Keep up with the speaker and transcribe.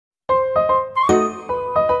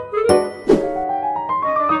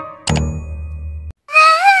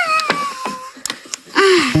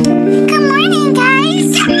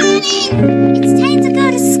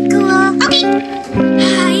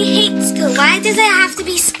does it have to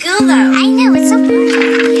be school, though? I know, it's so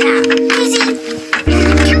boring. Yeah. Daisy,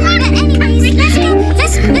 come on, anyways,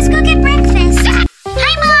 let's go get breakfast.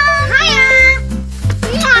 Hi, Mom. Hiya.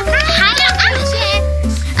 Hiya, Aisha.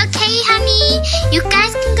 Okay, honey, you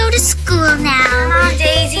guys can go to school now. Come on,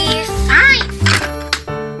 Daisy. Fine.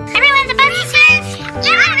 Everyone, the bunny's here.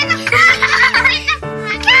 Yeah, I'm in the front.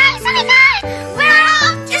 Guys, oh my God, we're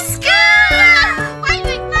off to school. Why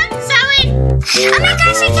my mom's sewing? Oh my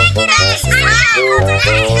gosh, I can't get out. This is awful. I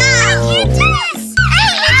can't do this. Hey,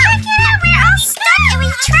 check it out. We're all stuck and we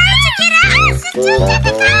tried to get out. This is too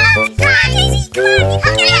difficult. Come on, Daisy, come on.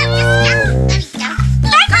 I'll get out.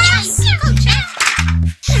 There we go.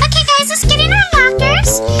 Okay, guys, let's get in our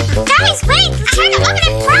lockers. Guys, wait, we're trying to open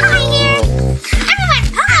a pry here. Everyone,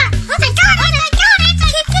 hold on. Oh my God, I got it.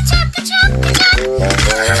 Okay, good job.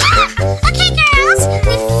 Okay, girls,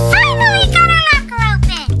 we finally got our locker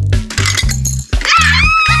open.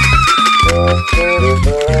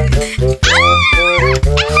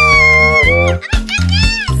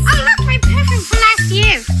 Oh, look, my present from last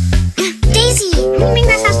year. Daisy. I think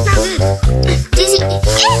that sounds not good. Daisy. Yeah,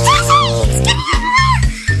 Daisy. It's getting out.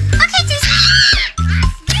 Okay, Daisy.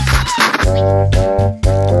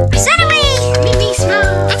 Set away. Maybe small.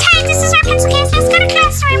 Okay, this is our pencil case. Let's go to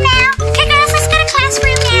classroom now. Okay, girls, let's go to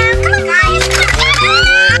classroom now. Come on, guys.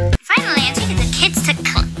 Finally, I think the kids to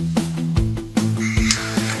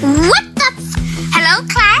What the Hello,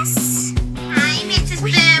 class? Hi, Mrs.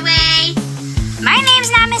 Burway. My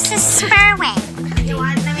name's not Mrs. Spurway. You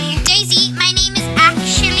want me? Daisy, my name is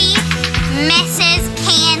actually Mrs.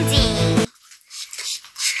 Candy.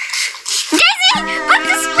 Daisy, put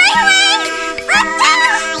the spray away!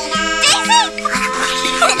 Daisy!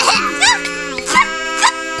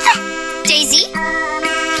 Daisy,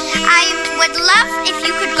 I would love if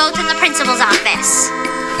you could go to the principal's office.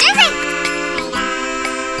 Daisy!